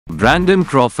Brandon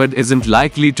Crawford isn't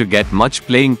likely to get much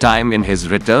playing time in his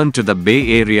return to the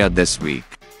Bay Area this week.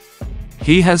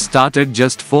 He has started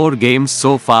just 4 games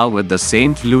so far with the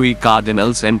St. Louis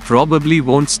Cardinals and probably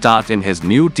won't start in his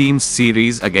new team's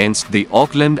series against the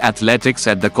Oakland Athletics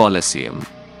at the Coliseum.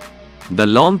 The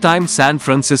longtime San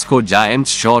Francisco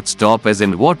Giants shortstop is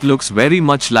in what looks very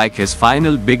much like his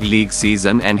final big league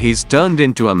season, and he's turned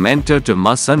into a mentor to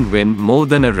Masyn Winn more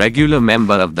than a regular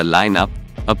member of the lineup,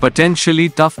 a potentially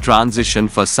tough transition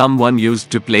for someone used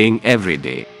to playing every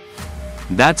day.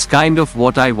 "That's kind of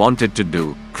what I wanted to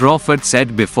do," Crawford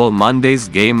said before Monday's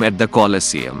game at the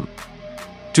Coliseum.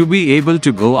 "To be able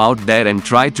to go out there and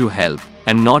try to help,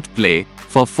 and not play,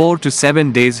 for 4 to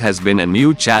 7 days has been a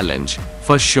new challenge,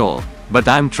 for sure, but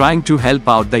I'm trying to help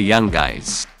out the young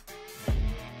guys."